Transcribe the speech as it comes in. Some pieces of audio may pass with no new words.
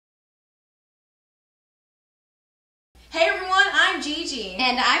Hey everyone, I'm Gigi.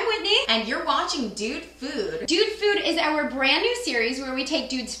 And I'm Whitney. And you're watching Dude Food. Dude Food is our brand new series where we take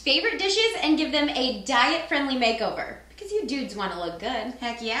dudes' favorite dishes and give them a diet-friendly makeover. Because you dudes want to look good.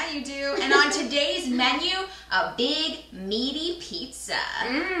 Heck yeah, you do. And on today's menu, a big, meaty pizza.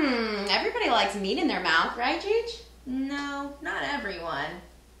 Everybody likes meat in their mouth, right, Gigi? No, not everyone.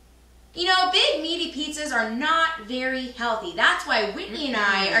 You know, big, meaty pizzas are not very healthy. That's why Whitney and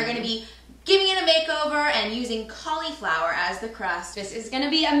I are going to be giving it a makeover and using cauliflower as the crust. This is going to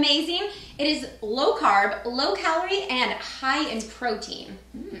be amazing. It is low carb, low calorie, and high in protein.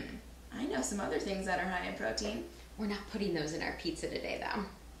 I know some other things that are high in protein. We're not putting those in our pizza today, though.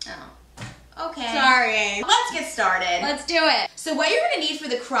 Oh, okay. Sorry. Let's get started. Let's do it. So what you're going to need for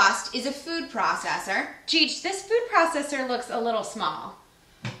the crust is a food processor. Gigi, this food processor looks a little small.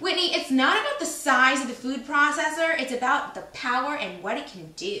 Whitney, it's not about the size of the food processor, it's about the power and what it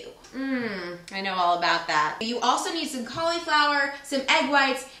can do. I know all about that. You also need some cauliflower, some egg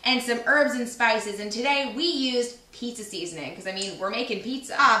whites, and some herbs and spices. And today we used pizza seasoning, because I mean, we're making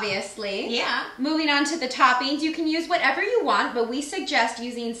pizza. Obviously. Yeah. Moving on to the toppings, you can use whatever you want, but we suggest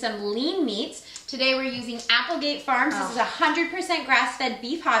using some lean meats. Today we're using Applegate Farms. This is 100% grass-fed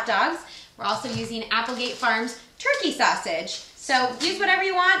beef hot dogs. We're also using Applegate Farms turkey sausage. So use whatever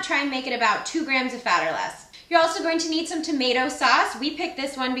you want. Try and make it about 2 grams of fat or less. You're also going to need some tomato sauce. We picked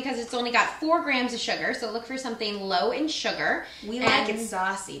this one because it's only got 4 grams of sugar, so look for something low in sugar. We like it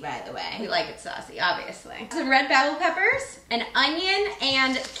saucy, by the way. We like it saucy, obviously. Some red bell peppers, an onion,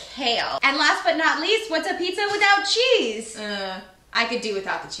 and kale. And last but not least, what's a pizza without cheese? I could do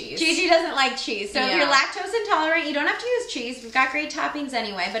without the cheese. Gigi doesn't like cheese, so if you're lactose intolerant, you don't have to use cheese. We've got great toppings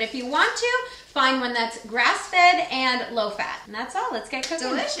anyway, but if you want to, find one that's grass-fed and low-fat. And that's all. Let's get cooking.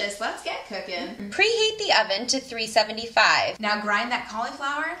 Delicious. Let's get cooking. Preheat the oven to 375. Now grind that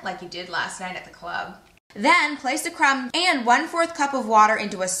cauliflower like you did last night at the club. Then place the crumb and 1/4 cup of water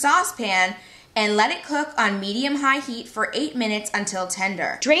into a saucepan and let it cook on medium-high heat for 8 minutes until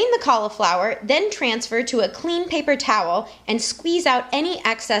tender. Drain the cauliflower, then transfer to a clean paper towel and squeeze out any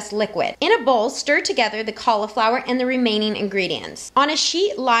excess liquid. In a bowl, stir together the cauliflower and the remaining ingredients. On a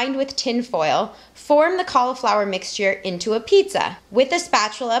sheet lined with tin foil, form the cauliflower mixture into a pizza. With a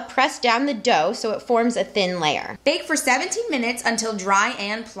spatula, press down the dough so it forms a thin layer. Bake for 17 minutes until dry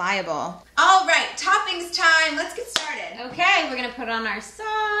and pliable. All right, toppings time. Let's get started. Okay, we're gonna put on our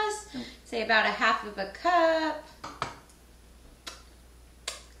sauce. Say about 1/2 of a cup.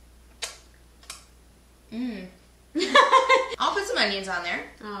 I'll put some onions on there.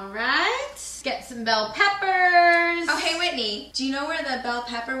 All right. Get some bell peppers. Oh, hey, Whitney. Do you know where the bell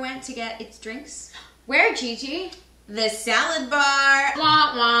pepper went to get its drinks? Where, Gigi? The salad bar.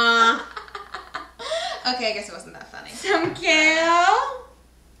 Wah, wah. Okay, I guess it wasn't that funny. Some kale.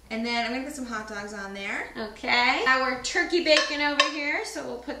 And then I'm going to put some hot dogs on there. Okay. Our turkey bacon over here, so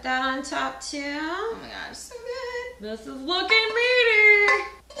we'll put that on top too. Oh my god, so good. This is looking meaty.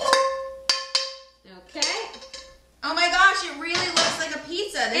 Okay. Oh my gosh, it really looks like a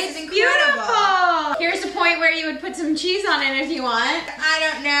pizza. This is incredible. Beautiful. Here's the point where you would put some cheese on it if you want. I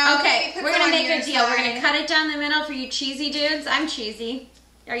don't know. Okay, we're going to make a deal. We're going to cut it down the middle for you cheesy dudes. I'm cheesy.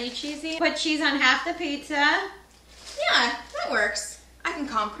 Are you cheesy? Put cheese on half the pizza. Yeah, that works. I can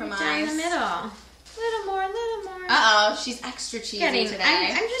compromise. Down the middle. Little more, little more. Uh-oh, she's extra cheesy today.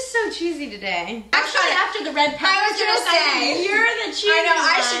 I'm just so cheesy today. Actually, after the red pepper, I was gonna say, you're the cheesy I know,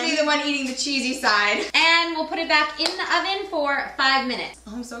 one. I should be the one eating the cheesy side. And we'll put it back in the oven for 5 minutes.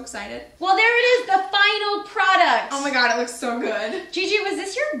 Oh, I'm so excited. Well, there it is, the final product. Oh my god, it looks so good. Gigi, was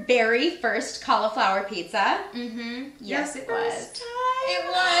this your very first cauliflower pizza? Yes, it was. It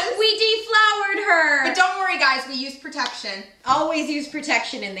was. We deflowered her. But don't worry, guys, we used protection. Always use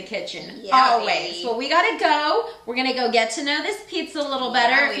protection in the kitchen. Yeah, always. baby. Well, we gotta go. We're gonna go get to know this pizza a little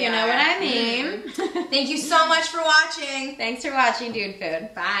better, if you know what I mean. Thank you so much for watching. Thanks for watching, Dude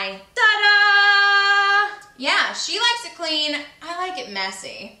Food. Bye. Ta-da! Yeah, she likes it clean. I like it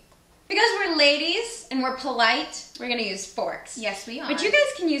messy. Because we're ladies and we're polite, we're gonna use forks. Yes, we are. But you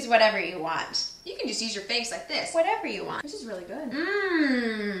guys can use whatever you want. You can just use your face like this. Whatever you want. This is really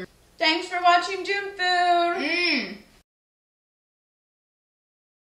good. Thanks for watching Dude Food.